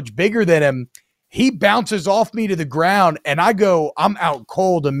was so much bigger than him. He bounces off me to the ground, and I'm out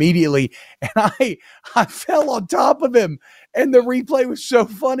cold immediately. And I fell on top of him. And the replay was so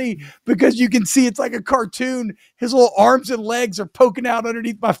funny because you can see it's like a cartoon. His little arms and legs are poking out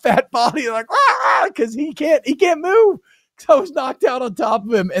underneath my fat body, like, because he can't move. So I was knocked out on top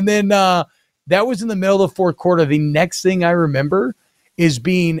of him. And then that was in the middle of the fourth quarter. The next thing I remember is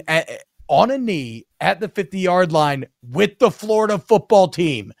being on a knee at the 50-yard line with the Florida football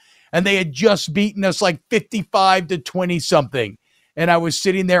team. And they had just beaten us like 55-20 something. And I was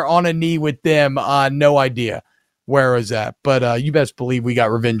sitting there on a knee with them. No idea where I was at. But you best believe we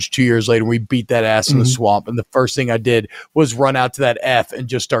got revenge 2 years later. We beat that ass in the swamp. And the first thing I did was run out to that F and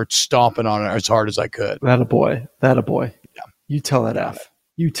just start stomping on it as hard as I could. That a boy. Yeah. You tell that F.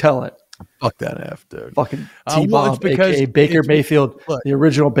 You tell it. Fuck that F, dude. Fucking T-Bob, aka Baker Mayfield, the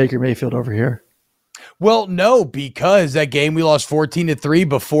original Baker Mayfield over here. Well, no, because that game we lost 14-3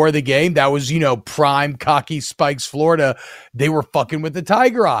 before the game. That was, prime cocky Spikes, Florida. They were fucking with the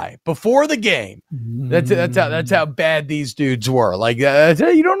Tiger Eye before the game. That's how bad these dudes were. Like, you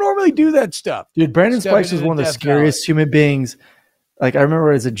don't normally do that stuff. Dude, Brandon Spikes was one of the scariest human beings. Like, I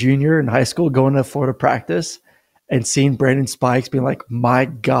remember as a junior in high school going to Florida practice and seeing Brandon Spikes being like, my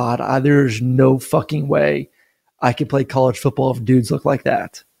God, there's no fucking way I could play college football if dudes look like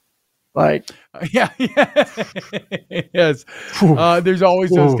that. Like, yeah. Yes. There's always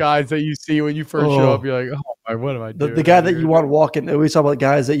those guys that you see when you first show up. You're like, oh my, what am I doing? The guy that you want walking, we talk about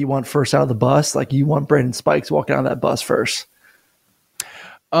guys that you want first out of the bus. Like, you want Brandon Spikes walking out of that bus first.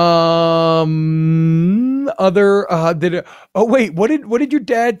 What did your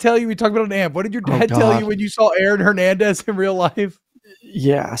dad tell you? We talked about an amp. What did your dad tell you when you saw Aaron Hernandez in real life?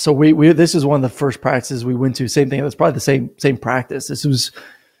 Yeah. So we this is one of the first practices we went to. Same thing. It was probably the same practice. This was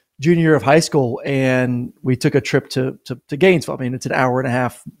junior year of high school, and we took a trip to Gainesville. I mean, it's an hour and a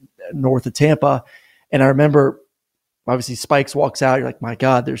half north of Tampa. And I remember, obviously, Spikes walks out. You're like, my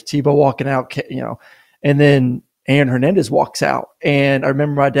God, there's Tebow walking out, and then Aaron Hernandez walks out. And I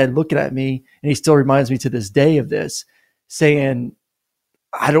remember my dad looking at me, and he still reminds me to this day of this, saying,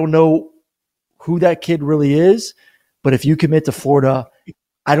 I don't know who that kid really is, but if you commit to Florida,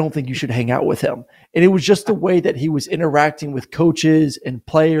 I don't think you should hang out with him. And it was just the way that he was interacting with coaches and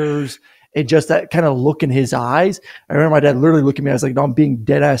players and just that kind of look in his eyes. I remember my dad literally looking at me. I was like, no, I'm being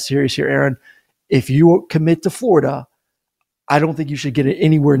dead ass serious here, Aaron. If you commit to Florida, I don't think you should get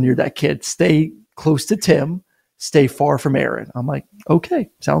anywhere near that kid. Stay close to Tim. Stay far from Aaron. I'm like, okay,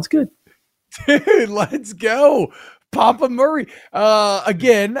 sounds good. Dude, let's go. Papa Murray.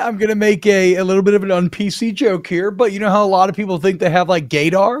 Again, I'm going to make a little bit of an un-PC joke here, but you know how a lot of people think they have like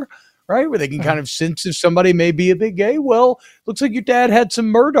gaydar, right? Where they can kind of sense if somebody may be a bit gay. Well, looks like your dad had some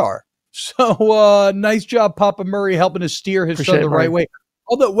murdar. So nice job, Papa Murray, helping to steer his son the right way.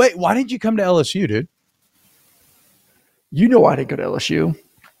 Although, wait, why didn't you come to LSU, dude? You know I didn't go to LSU.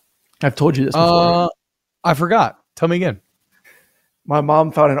 I've told you this before. I forgot. Tell me again. My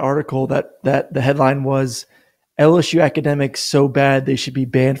mom found an article that the headline was, LSU academics so bad they should be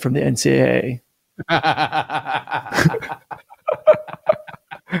banned from the NCAA.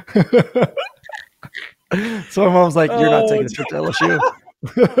 So my mom's like, you're not taking a trip to LSU.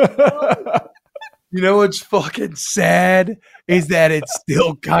 You know what's fucking sad is that it's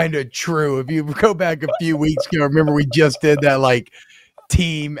still kind of true. If you go back a few weeks ago, remember we just did that like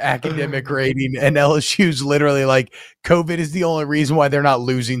team academic rating, and LSU's literally like, COVID is the only reason why they're not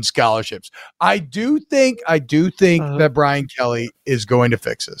losing scholarships. I do think that Brian Kelly is going to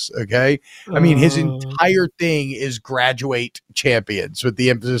fix this. Okay. I mean, his entire thing is graduate champions with the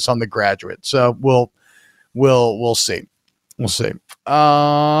emphasis on the graduate. So we'll see. We'll see.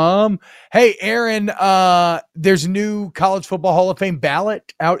 Hey, Aaron, there's a new College Football Hall of Fame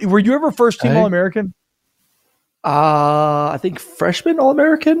ballot out. Were you ever first team All-American? I think freshman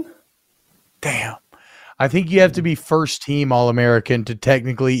All-American. Damn. I think you have to be first team All-American to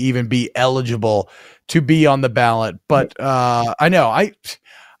technically even be eligible to be on the ballot. But I know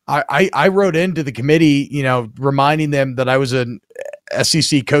I wrote into the committee, reminding them that I was an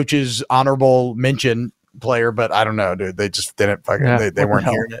SEC coach's honorable mention player, but I don't know, dude. They just didn't fucking, they weren't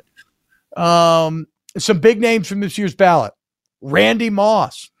hearing it. Some big names from this year's ballot. Randy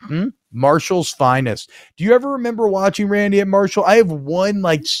Moss, Marshall's finest. Do you ever remember watching Randy at Marshall? I have one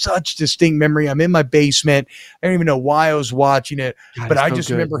like such distinct memory. I'm in my basement. I don't even know why I was watching it, but I just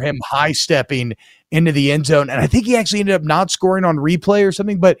remember him high stepping into the end zone. And I think he actually ended up not scoring on replay or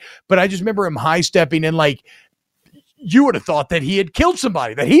something, but I just remember him high stepping and like, you would have thought that he had killed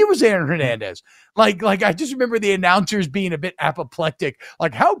somebody, that he was Aaron Hernandez. Like I just remember the announcers being a bit apoplectic.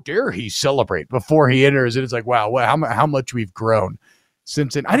 Like, how dare he celebrate before he enters? And it's like, wow, how much we've grown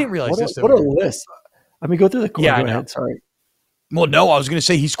since then. I didn't realize what a list. I mean, go through the court. Yeah, I know. Sorry. Well, no, I was going to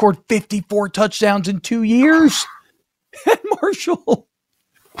say he scored 54 touchdowns in 2 years at Marshall.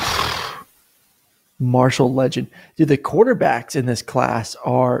 Marshall legend. Dude, the quarterbacks in this class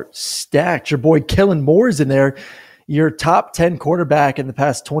are stacked. Your boy Kellen Moore is in there. Your top 10 quarterback in the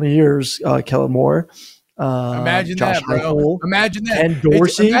past 20 years, Kellen Moore. Imagine Josh that, bro. Heupel, Imagine that. Ken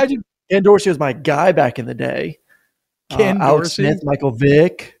Dorsey. Ken Dorsey was my guy back in the day. Ken Alex Dorsey. Smith, Michael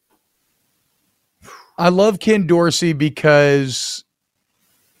Vick. I love Ken Dorsey because,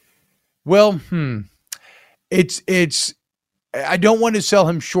 well, it's. I don't want to sell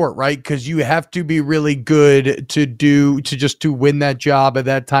him short, right? Because you have to be really good to win that job at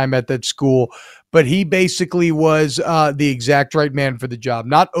that time at that school. But he basically was the exact right man for the job.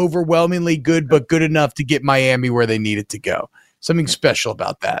 Not overwhelmingly good, but good enough to get Miami where they needed to go. Something special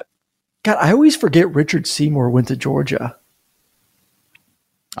about that. God, I always forget Richard Seymour went to Georgia.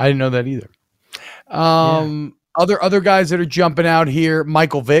 I didn't know that either. Other guys that are jumping out here,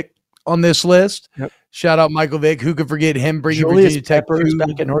 Michael Vick on this list. Yep. Shout out Michael Vick. Who could forget him bringing Julius Virginia Tech Peppers to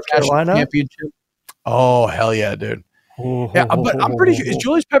back in North national Carolina. championship? Oh, hell yeah, dude. Yeah, but I'm pretty sure, is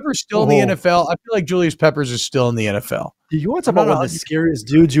Julius Peppers still in the NFL? I feel like Julius Peppers is still in the NFL. Dude, you want to talk about one of the scariest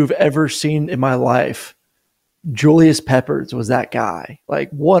dudes you've ever seen in my life? Julius Peppers was that guy.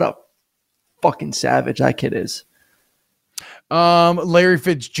 Like, what a fucking savage that kid is. Larry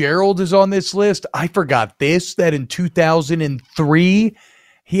Fitzgerald is on this list. I forgot that in 2003,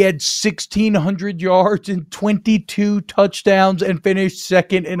 he had 1,600 yards and 22 touchdowns and finished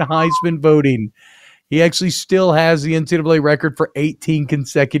second in Heisman voting. He actually still has the NCAA record for 18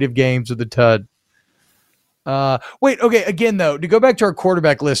 consecutive games with the Tud. Again, though, to go back to our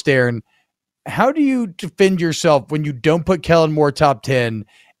quarterback list, Aaron, how do you defend yourself when you don't put Kellen Moore top 10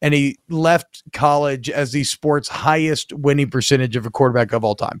 and he left college as the sport's highest winning percentage of a quarterback of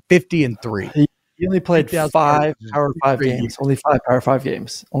all time, 50-3? He only played 5 Power 5 games. Only 5 Power 5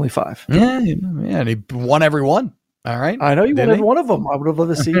 games. Only 5. Yeah, and he won every one. All right. I know you won every one of them. I would have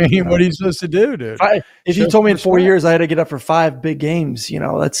loved to see. What are you supposed to do, dude? If you told me in 4 years I had to get up for 5 big games,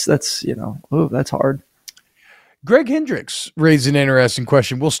 that's that's hard. Greg Hendricks raised an interesting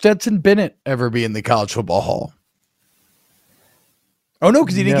question. Will Stetson Bennett ever be in the College Football Hall? Oh no,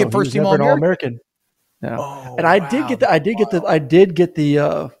 because he didn't get first team All-American. No, and I did get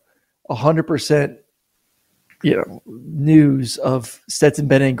the 100% news of Stetson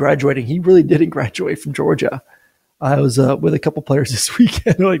Bennett graduating. He really didn't graduate from Georgia. I was with a couple players this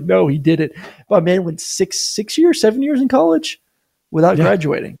weekend. They're like, no, he didn't. My man went 7 years in college without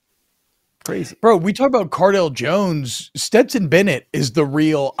graduating. Crazy. Bro, we talk about Cardale Jones. Stetson Bennett is the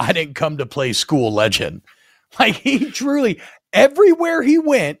real I didn't come to play school legend. Like, he truly, everywhere he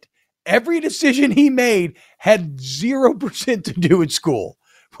went, every decision he made had 0% to do with school.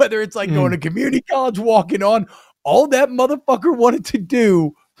 Whether it's like going to community college, walking on, all that motherfucker wanted to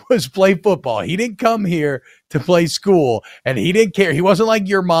do was play football. He didn't come here to play school, and he didn't care. He wasn't like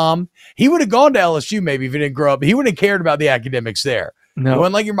your mom. He would have gone to LSU maybe if he didn't grow up. He wouldn't have cared about the academics there. No, he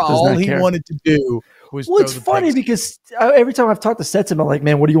wasn't like your mom. All he wanted to do was. Well, it's funny because every time I've talked to Stetson, I'm like,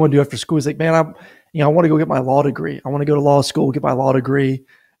 man, what do you want to do after school? He's like, man, I want to go get my law degree. I want to go to law school, get my law degree.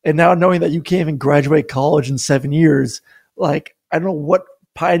 And now knowing that you can't even graduate college in 7 years, like, I don't know what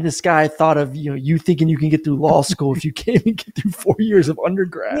pie in the sky thought of you thinking you can get through law school if you can't even get through 4 years of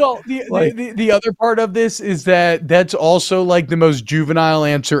undergrad. Well, the other part of this is that's also like the most juvenile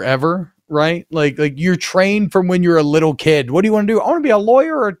answer ever, right? Like you're trained from when you're a little kid. What do you want to do? I want to be a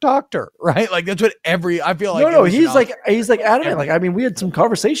lawyer or a doctor, right? Like that's what I feel like. No, he's like adamant. Like, I mean, we had some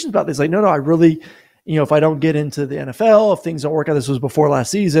conversations about this. Like, no, I really, if I don't get into the NFL, if things don't work out, this was before last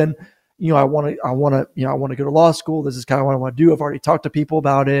season. I want to go to law school. This is kind of what I want to do. I've already talked to people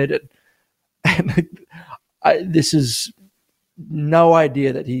about it. And this is no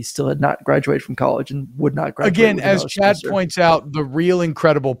idea that he still had not graduated from college and would not graduate. Again, as Chad points out, the real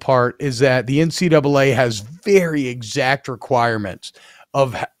incredible part is that the NCAA has very exact requirements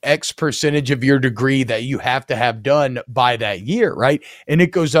of X percentage of your degree that you have to have done by that year, right? And it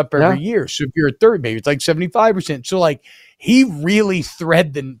goes up every year. So if you're a third, maybe it's like 75%. So like, he really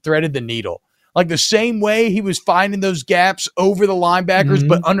threaded the needle. Like the same way he was finding those gaps over the linebackers,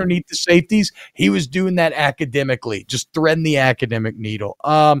 but underneath the safeties, he was doing that academically, just threading the academic needle.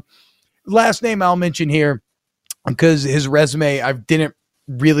 Last name I'll mention here, because his resume I didn't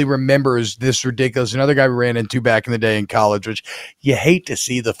really remember is this ridiculous. Another guy we ran into back in the day in college, which you hate to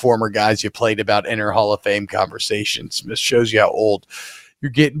see the former guys you played about enter Hall of Fame conversations. This shows you how old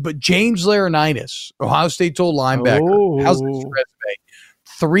you're getting. But James Laurinaitis, Ohio State's old linebacker. How's this resume?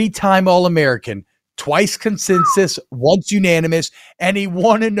 3-time All-American, twice consensus, once unanimous, and he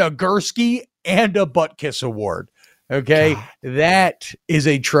won a Nagurski and a butt kiss award. Okay, that is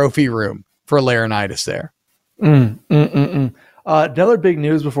a trophy room for Laurinaitis there. Another big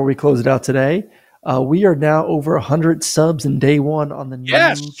news before we close it out today. We are now over 100 subs in day one on the new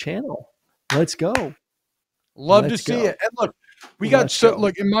channel. Let's go. Love to see it. And look, we got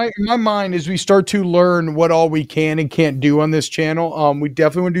look in my mind as we start to learn what all we can and can't do on this channel. We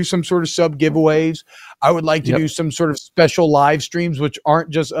definitely want to do some sort of sub giveaways. I would like to do some sort of special live streams, which aren't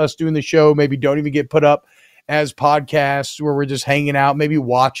just us doing the show. Maybe don't even get put up as podcasts where we're just hanging out, maybe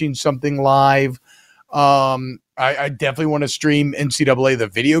watching something live. I definitely want to stream NCAA the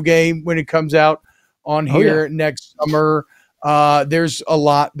video game when it comes out on here next summer. there's a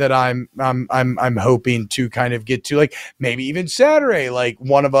lot that I'm hoping to kind of get to, like maybe even Saturday, like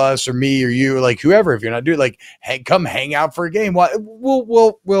one of us or me or you, like whoever, if you're not doing like, hey, come hang out for a game.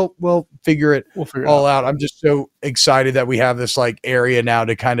 We'll figure it all out. I'm just so excited that we have this like area now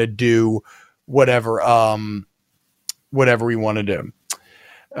to kind of do whatever we want to do.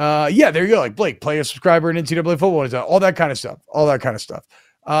 Yeah, there you go. Like Blake, play a subscriber in NCAA football, all that kind of stuff.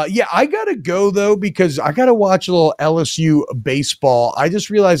 Yeah, I got to go, though, because I got to watch a little LSU baseball. I just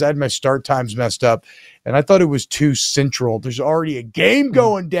realized I had my start times messed up, and I thought it was too central. There's already a game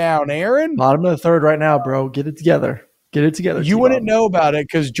going down, Aaron. Bottom of the third right now, bro. Get it together. You wouldn't know about it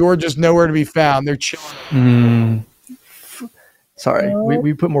because Georgia's nowhere to be found. They're chilling. Sorry,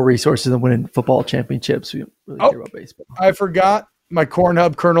 we put more resources in winning football championships. We don't really care about baseball. I forgot my Corn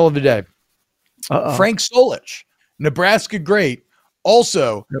Hub kernel of the day. Frank Solich, Nebraska great.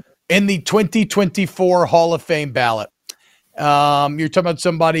 Also, in the 2024 Hall of Fame ballot, you're talking about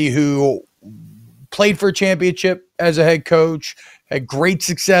somebody who played for a championship as a head coach, had great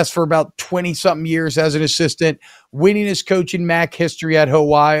success for about 20-something years as an assistant, winning his coaching MAC history at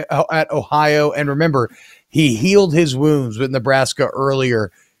Ohio. And remember, he healed his wounds with Nebraska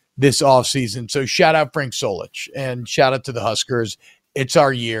earlier this offseason. So shout out Frank Solich and shout out to the Huskers. It's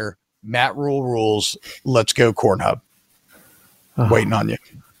our year. Matt Rule rules. Let's go Corn Hub. Waiting on you,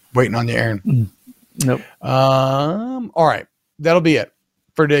 Aaron. Nope. All right. That'll be it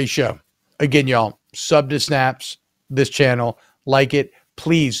for today's show. Again, y'all, sub to Snaps, this channel, like it.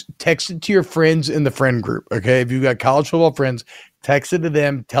 Please text it to your friends in the friend group. Okay. If you've got college football friends, text it to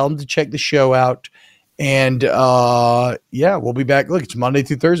them, tell them to check the show out. And yeah, we'll be back. Look, it's Monday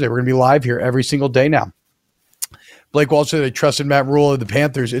through Thursday. We're going to be live here every single day now. Blake Walsh said they trusted Matt Rule of the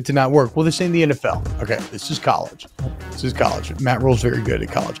Panthers. It did not work. Well, this ain't the NFL. Okay, this is college. Matt Rule's very good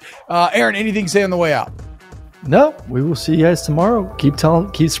at college. Aaron, anything to say on the way out? No, we will see you guys tomorrow. Keep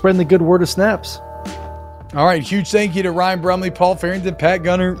spreading the good word of Snaps. All right, huge thank you to Ryan Brumley, Paul Farrington, Pat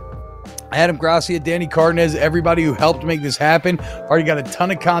Gunner, Adam Gracia, Danny Cardenas, everybody who helped make this happen. Already got a ton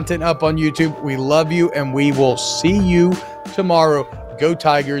of content up on YouTube. We love you, and we will see you tomorrow. Go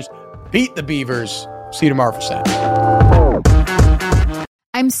Tigers. Beat the Beavers. See you tomorrow for Snaps.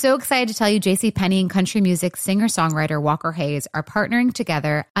 I'm so excited to tell you JCPenney and country music singer-songwriter Walker Hayes are partnering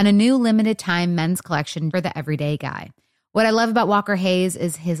together on a new limited-time men's collection for the everyday guy. What I love about Walker Hayes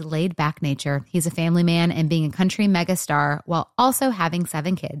is his laid-back nature. He's a family man, and being a country megastar while also having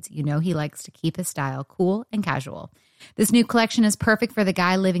 7 kids, you know he likes to keep his style cool and casual. This new collection is perfect for the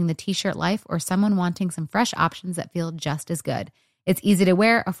guy living the t-shirt life or someone wanting some fresh options that feel just as good. It's easy to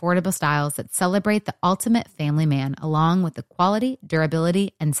wear, affordable styles that celebrate the ultimate family man, along with the quality,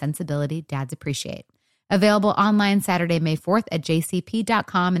 durability, and sensibility dads appreciate. Available online Saturday, May 4th at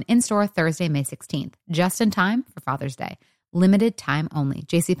jcp.com and in-store Thursday, May 16th. Just in time for Father's Day. Limited time only.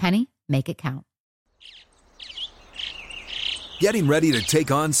 JCPenney, make it count. Getting ready to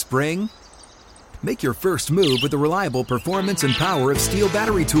take on spring? Make your first move with the reliable performance and power of Steel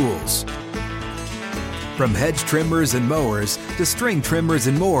battery tools. From hedge trimmers and mowers to string trimmers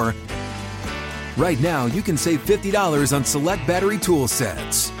and more, right now you can save $50 on select battery tool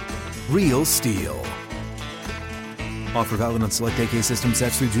sets. Real Steel. Offer valid on select AK system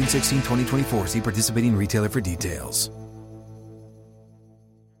sets through June 16, 2024. See participating retailer for details.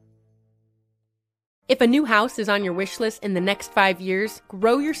 If a new house is on your wish list in the next 5 years,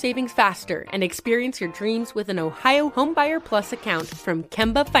 grow your savings faster and experience your dreams with an Ohio Homebuyer Plus account from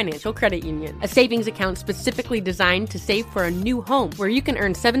Kemba Financial Credit Union. A savings account specifically designed to save for a new home, where you can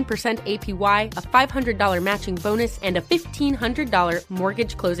earn 7% APY, a $500 matching bonus, and a $1,500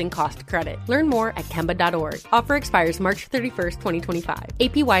 mortgage closing cost credit. Learn more at Kemba.org. Offer expires March 31st, 2025.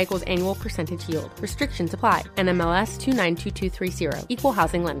 APY equals annual percentage yield. Restrictions apply. NMLS 292230. Equal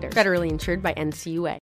housing lender. Federally insured by NCUA.